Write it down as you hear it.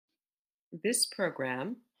This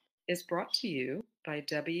program is brought to you by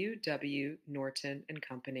W. W. Norton and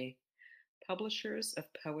Company, publishers of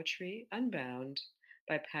Poetry Unbound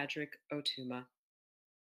by Padraig Ó Tuama.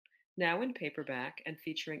 Now in paperback and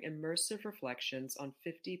featuring immersive reflections on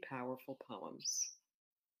 50 powerful poems.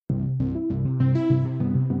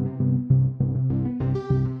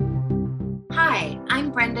 Hi,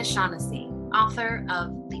 I'm Brenda Shaughnessy, author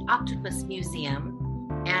of The Octopus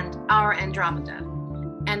Museum and Our Andromeda,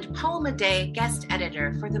 and Poem a Day guest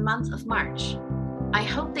editor for the month of March. I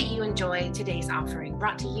hope that you enjoy today's offering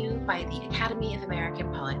brought to you by the Academy of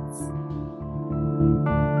American Poets.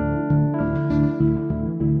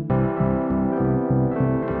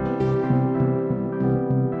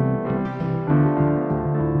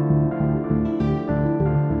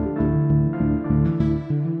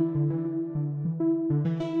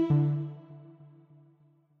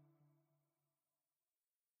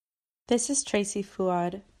 This is Tracy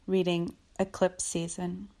Fuad reading Eclipse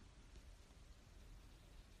Season.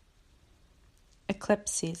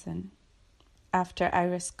 Eclipse Season, after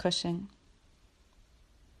Iris Cushing.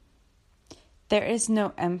 There is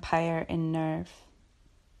no empire in nerve.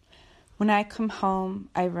 When I come home,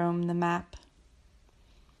 I roam the map.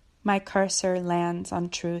 My cursor lands on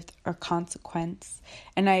truth or consequence,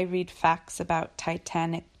 and I read facts about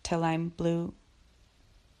Titanic till I'm blue.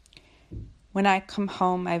 When I come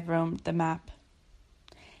home, I've roamed the map.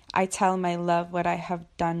 I tell my love what I have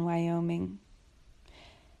done, Wyoming.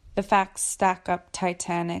 The facts stack up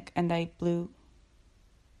Titanic and I blue.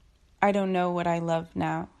 I don't know what I love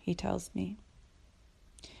now, he tells me.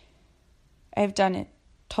 I've done it,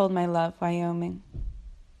 told my love, Wyoming.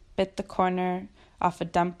 Bit the corner off a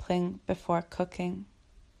dumpling before cooking.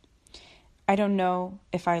 I don't know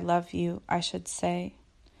if I love you, I should say.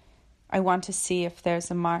 I want to see if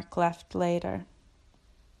there's a mark left later.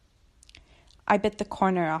 I bit the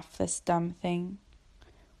corner off this dumb thing.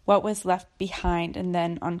 What was left behind and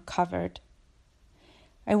then uncovered.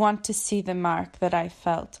 I want to see the mark that I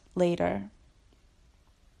felt later.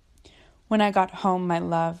 When I got home, my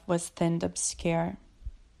love was thinned obscure.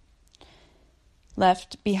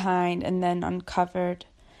 Left behind and then uncovered.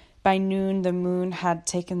 By noon, the moon had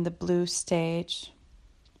taken the blue stage.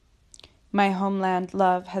 My homeland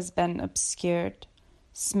love has been obscured,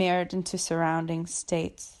 smeared into surrounding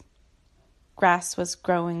states. Grass was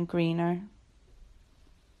growing greener.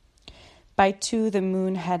 By 2, the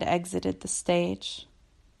moon had exited the stage.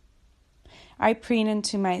 I preen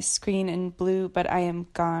into my screen in blue, but I am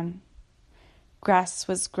gone. Grass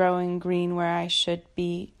was growing green where I should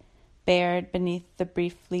be, bared beneath the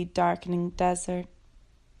briefly darkening desert.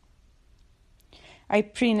 I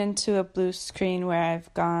preen into a blue screen where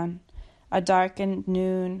I've gone. A darkened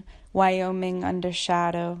noon, Wyoming under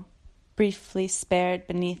shadow, briefly spared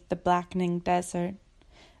beneath the blackening desert,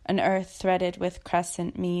 an earth threaded with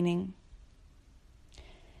crescent meaning.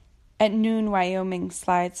 At noon, Wyoming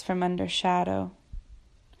slides from under shadow.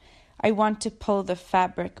 I want to pull the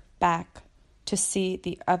fabric back to see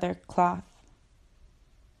the other cloth.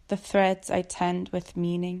 The threads I tend with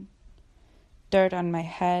meaning. Dirt on my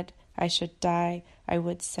head, I should die, I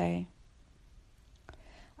would say.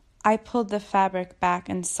 I pulled the fabric back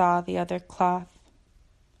and saw the other cloth.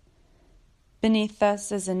 Beneath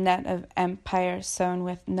us is a net of empire sewn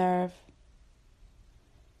with nerve.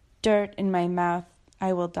 Dirt in my mouth,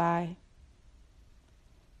 I will die.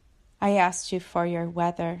 I asked you for your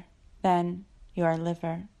weather, then your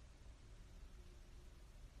liver.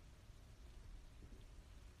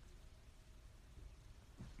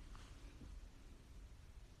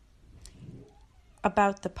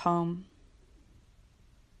 About the poem.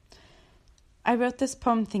 I wrote this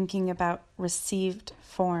poem thinking about received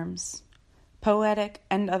forms, poetic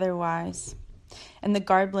and otherwise, and the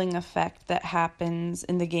garbling effect that happens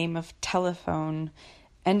in the game of telephone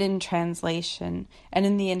and in translation and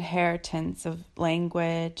in the inheritance of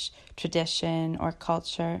language, tradition, or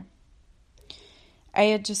culture. I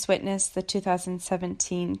had just witnessed the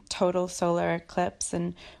 2017 total solar eclipse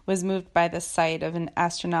and was moved by the sight of an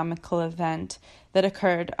astronomical event that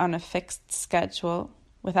occurred on a fixed schedule,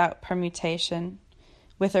 without permutation,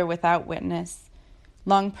 with or without witness,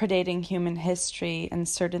 long predating human history and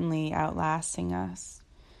certainly outlasting us.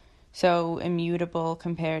 So immutable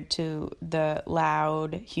compared to the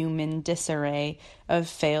loud human disarray of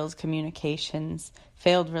failed communications,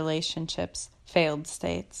 failed relationships, failed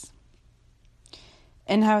states.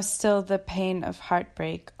 And how still the pain of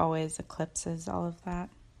heartbreak always eclipses all of that.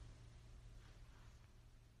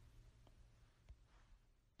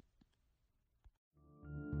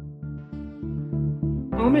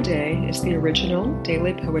 Poem a Day is the original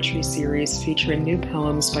daily poetry series featuring new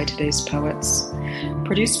poems by today's poets.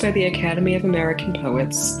 Produced by the Academy of American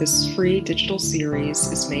Poets, this free digital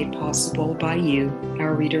series is made possible by you,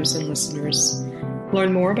 our readers and listeners.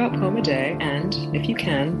 Learn more about Poem a Day and, if you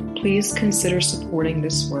can, please consider supporting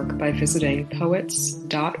this work by visiting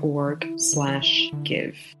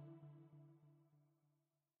poets.org/give.